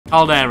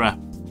Caldera.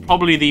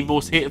 Probably the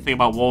most hated thing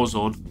about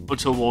Warzone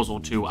until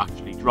Warzone 2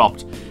 actually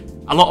dropped.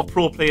 A lot of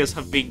pro players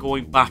have been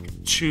going back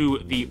to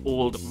the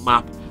old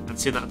map and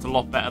saying that it's a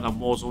lot better than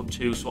Warzone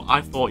 2. So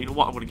I thought, you know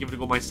what, I'm going to give it a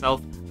go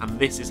myself. And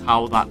this is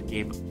how that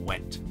game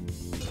went.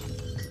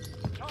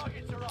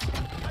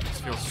 This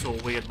feels so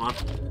weird, man.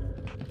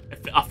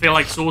 I feel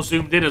like so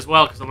zoomed in as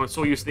well because I'm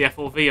so used to the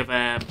FOV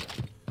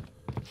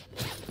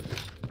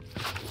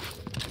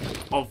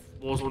of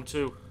Warzone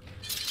 2.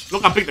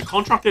 Look how big the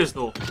contract is,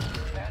 though.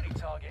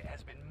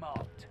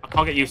 I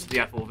can't get used to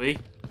the FOV.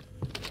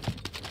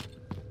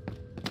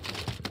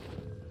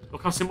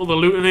 Look how simple the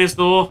looting is,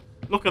 though.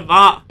 Look at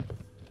that.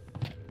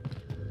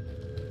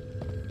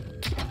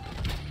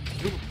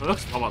 Ooh,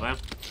 perks. How about them?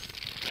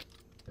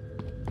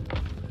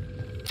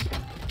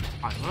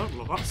 I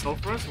love that.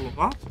 Self-res. Love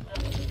that.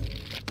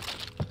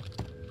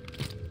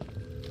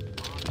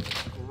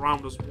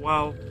 Ground as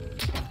well.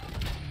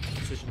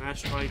 Precision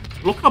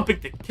airstrike. Look how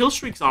big the kill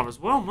streaks are as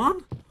well,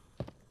 man.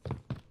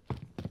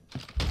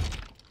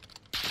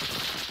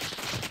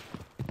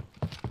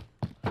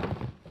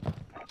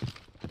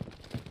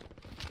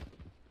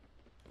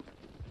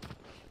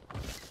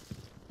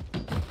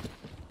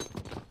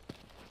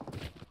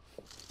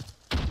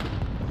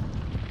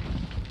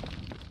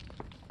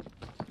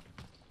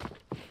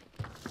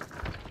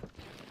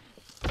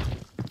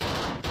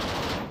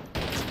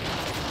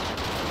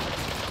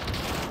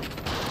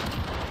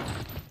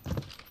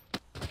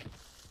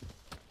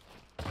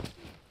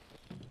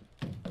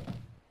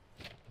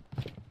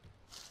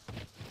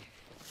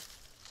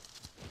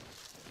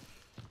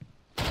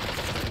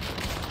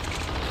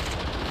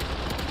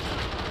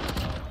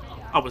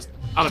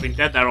 I'd have been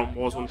dead there on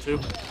Warzone 2.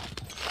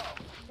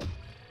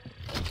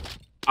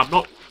 I'm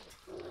not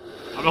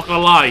gonna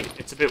lie,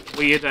 it's a bit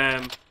weird.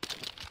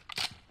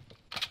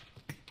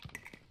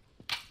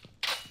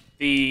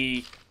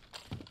 The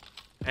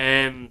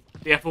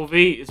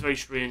FOV is very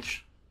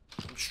strange.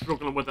 I'm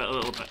struggling with it a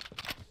little bit.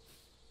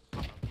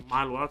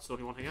 Milo out, so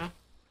anyone here?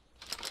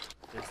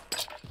 It's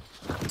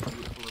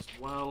beautiful as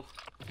well.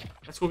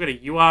 Let's go get a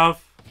UAV.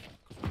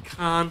 We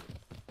can.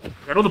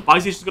 I know the buy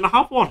station's gonna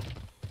have one.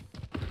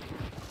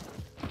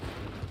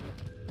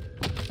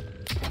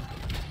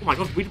 Oh my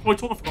god, redeploy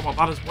token, I forgot about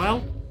that as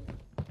well.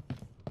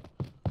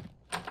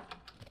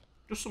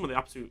 Just some of the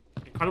absolute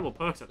incredible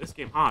perks that this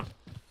game had.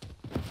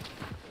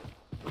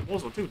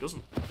 Warzone 2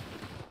 doesn't.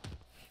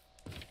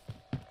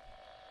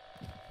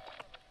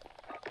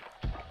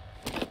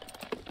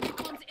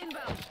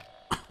 Inbound.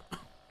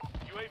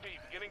 UAV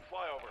beginning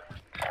flyover.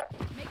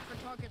 Make for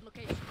target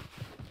location.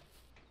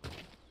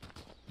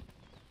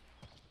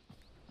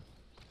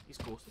 He's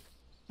ghosted.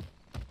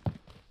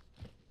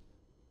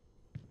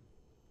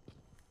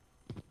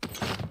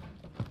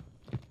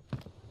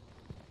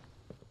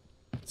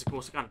 There's a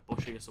ghost kind of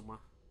bush here somewhere.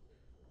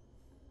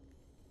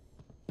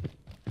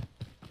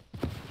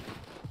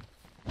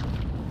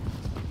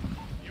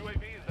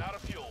 UAV is out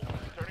of fuel.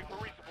 Returning for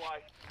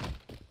resupply.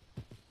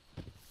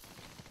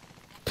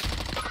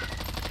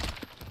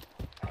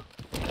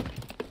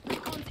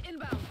 Recon's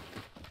inbound.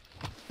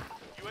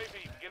 UAV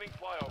beginning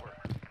flyover.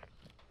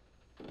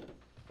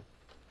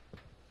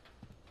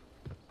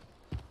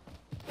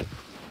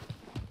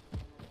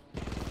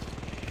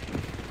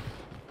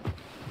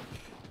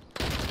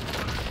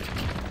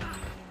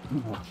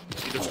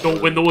 You just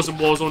don't win those in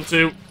Warzone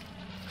 2.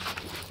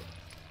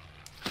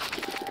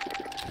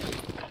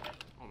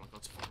 Oh my god,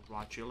 it's a fucking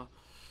riot chiller.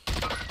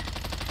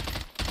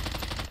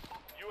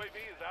 UAV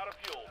is out of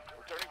fuel.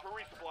 Returning for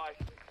resupply.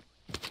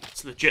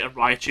 It's legit a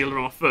riot chiller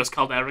on my first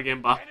Caldera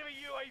game back. Enemy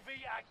UAV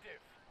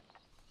active.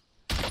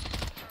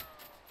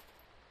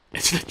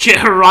 It's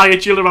legit a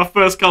riot chiller on my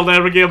first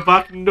Caldera game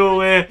back. No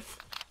way.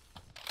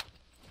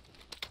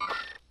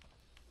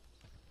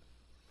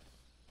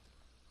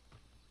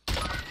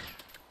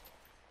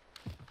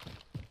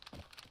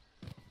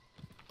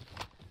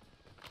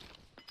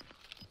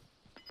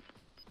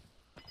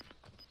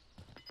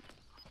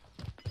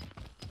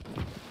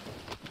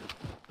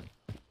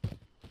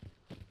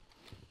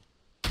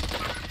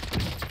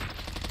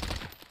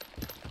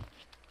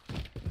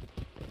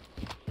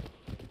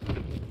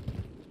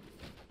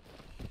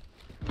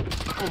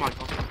 Oh my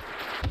god.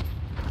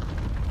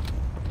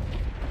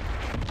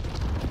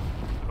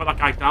 I got that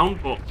guy down,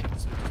 but it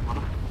doesn't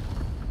matter.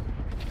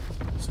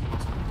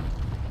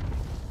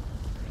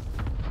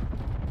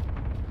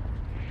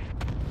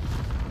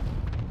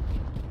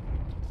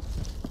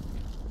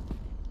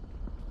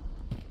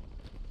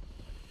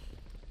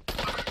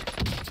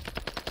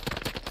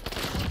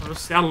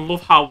 Honestly, I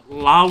love how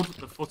loud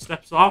the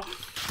footsteps are.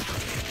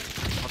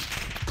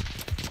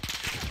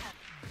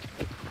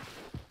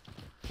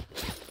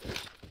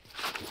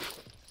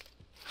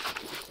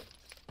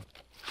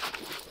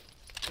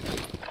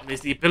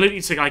 There's the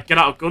ability to like get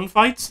out of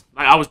gunfights.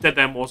 Like I was dead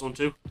there in Warzone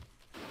 2.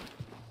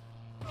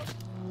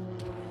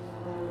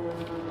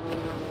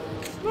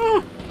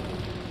 Ah.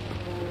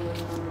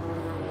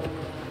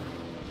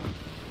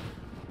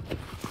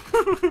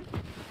 Where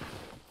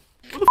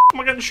the f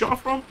am I getting shot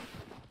from?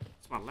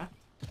 It's my left.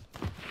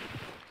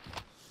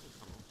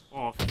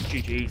 Oh,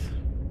 GG's.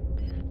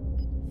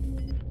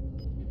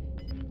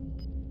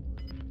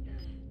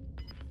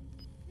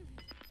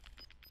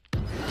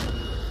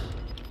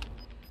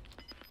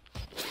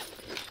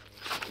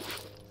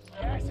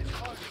 Gas is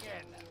closing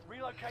in.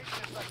 Relocating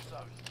the safe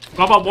zone.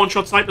 Forgot about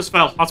one-shot snipers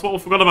fell. That's what we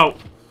forgot about.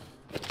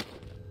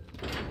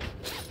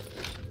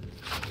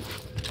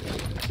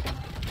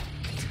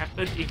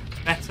 Tepid, even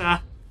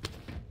better.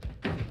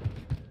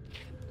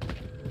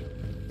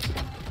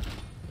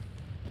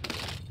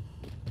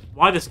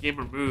 Why this game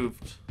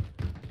removed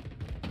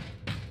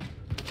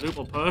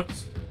lootable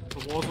perks for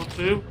Warzone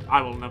 2,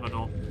 I will never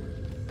know.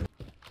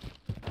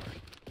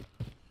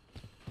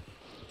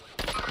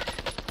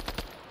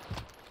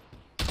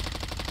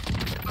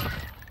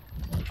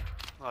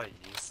 Oh,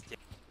 yes.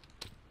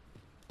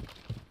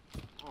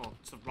 Oh,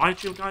 it's a riot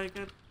shield guy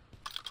again?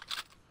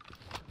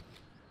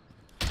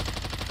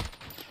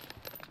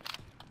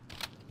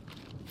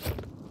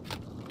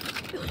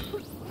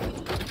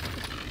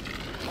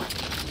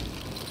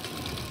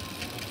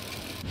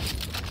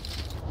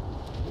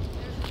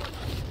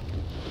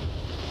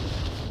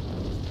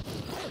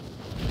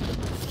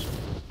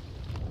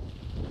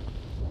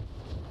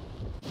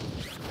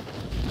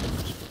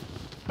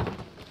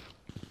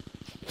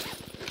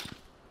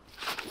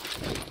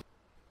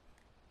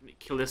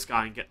 Kill this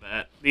guy and get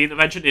there. The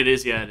intervention, it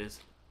is, yeah, it is.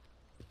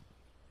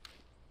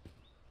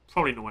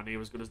 Probably nowhere near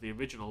as good as the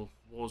original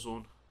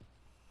Warzone.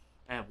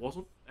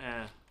 Warzone?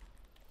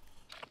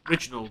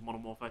 Original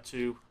Modern Warfare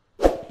 2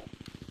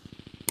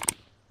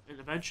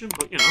 intervention,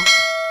 but you know.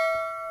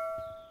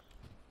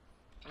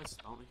 That's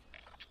bounty.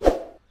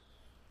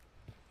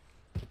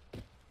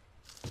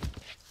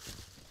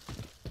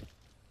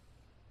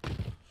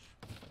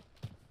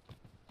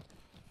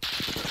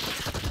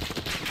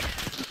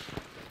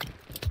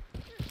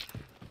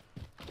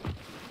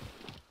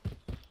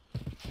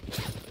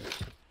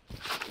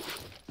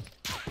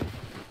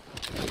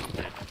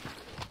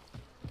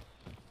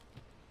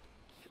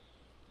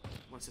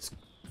 What's this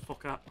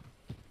fuck up?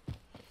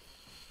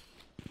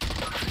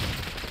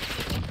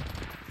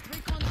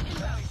 Recon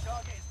inbound.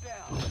 Target is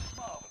down.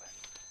 Marvelous.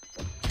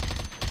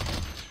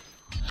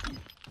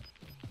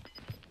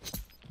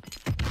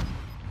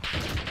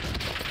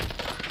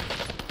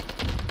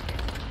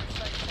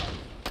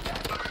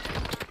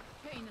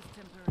 Pain is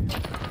temporary.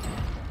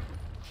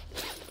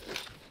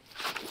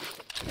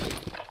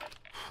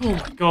 Oh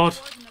my god.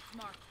 Coordinates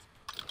marked.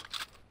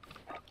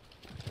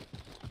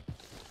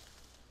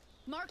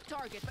 Mark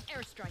target for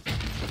airstrike.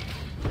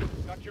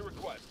 Got your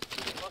request.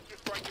 Cluster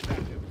strike is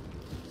active.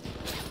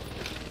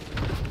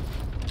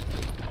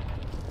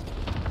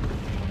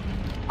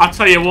 I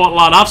tell you what,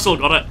 lad, I've still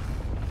got it.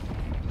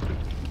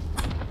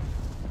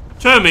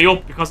 Turn me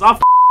up because I've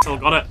still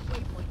got it.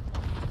 Waypoint.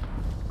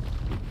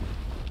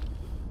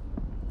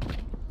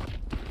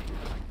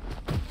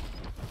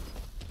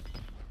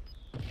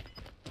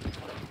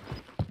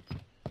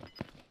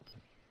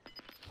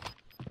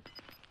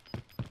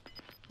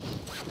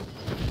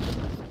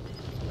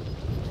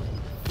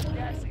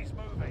 Gas is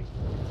moving.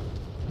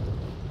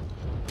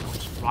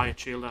 Riot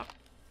shield up.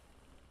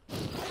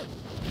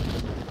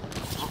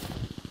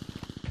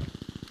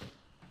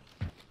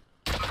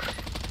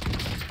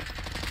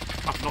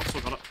 I've not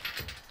still got it.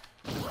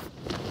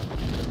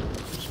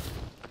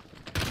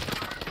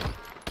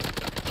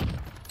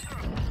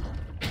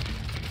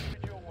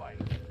 In your way.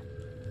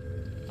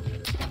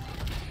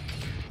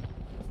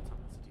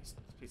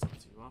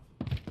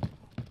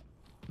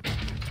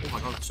 Oh my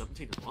god, it's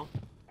 17 as well.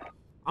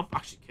 I'm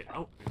actually kitted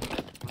out.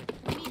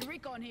 We need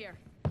recon here.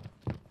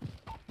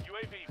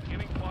 UAV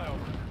beginning flyover.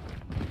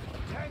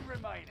 10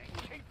 remaining.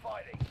 Keep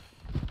fighting.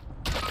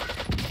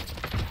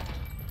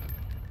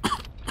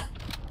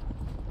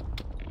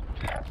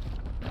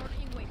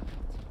 Marking waypoint.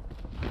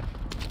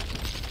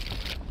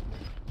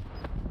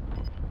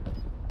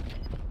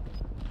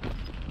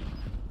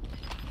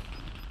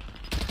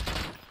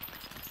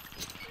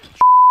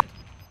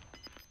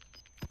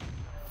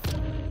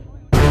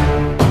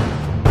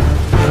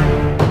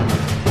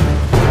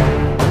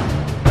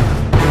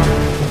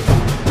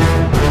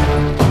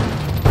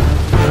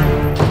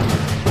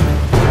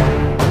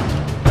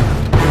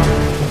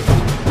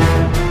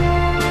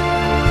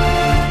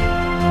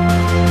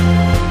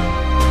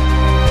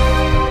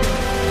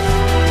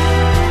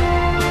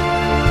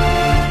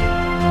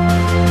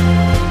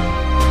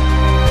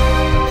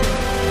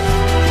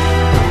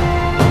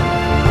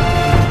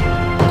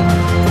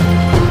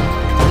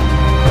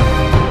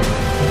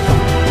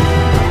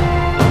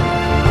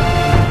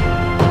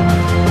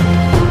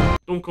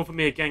 Don't come for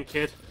me again,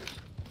 kid.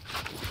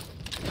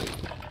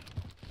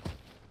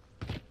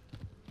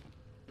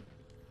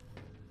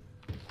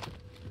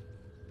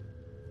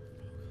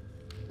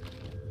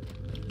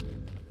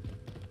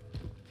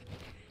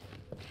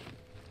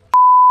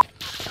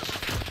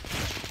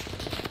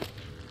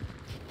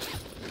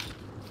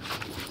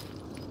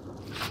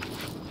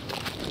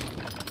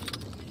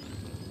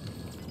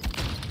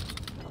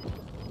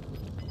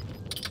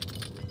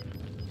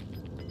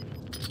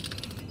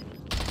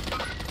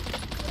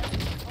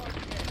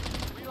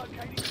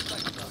 Relocating.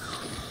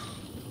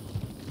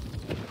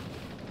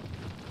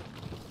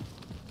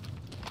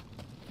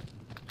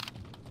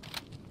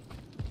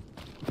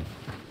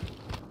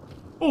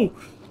 Oh.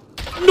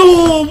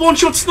 No!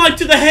 One-shot snipe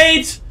to the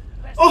head!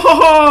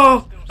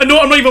 Oh! I know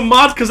I'm not even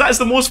mad because that is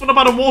the most fun I've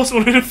had in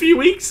Warzone in a few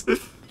weeks.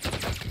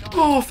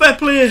 Oh, fair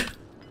play.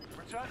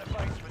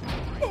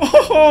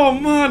 Oh,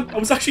 man. I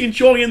was actually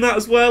enjoying that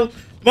as well. The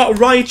amount of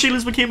riot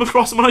chillers we came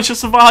across and managed to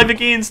survive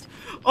against.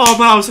 Oh,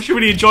 man, I was actually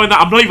really enjoying that.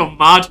 I'm not even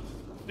mad.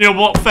 You know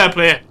what? Fair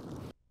play.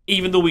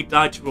 Even though we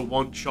died to a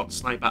one-shot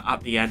sniper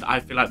at the end, I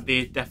feel like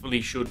they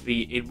definitely should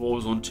be in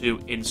Warzone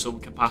 2 in some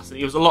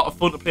capacity. It was a lot of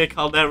fun to play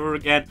Caldera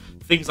again.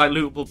 Things like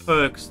lootable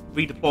perks,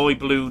 redeploy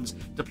balloons,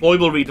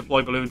 deployable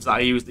redeploy balloons that I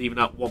used even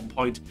at one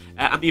point,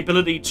 and the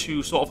ability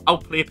to sort of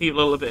outplay people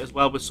a little bit as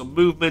well with some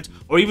movement,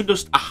 or even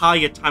just a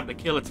higher time to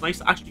kill. It's nice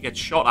to actually get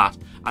shot at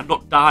and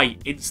not die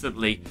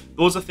instantly.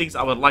 Those are things that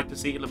I would like to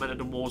see implemented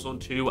in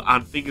Warzone 2,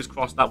 and fingers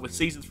crossed that with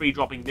Season 3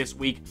 dropping this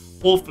week,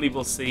 hopefully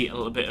we'll see a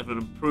little bit of an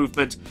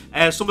improvement.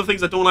 Some of the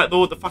things I don't like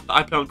though, the fact that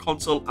I play on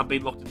console and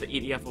being locked into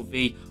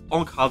ADFOV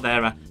on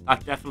Caldera,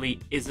 that definitely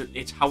isn't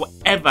it.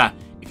 However,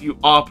 if you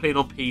are playing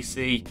on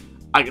PC,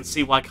 I can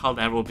see why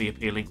Caldera will be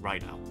appealing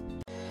right now.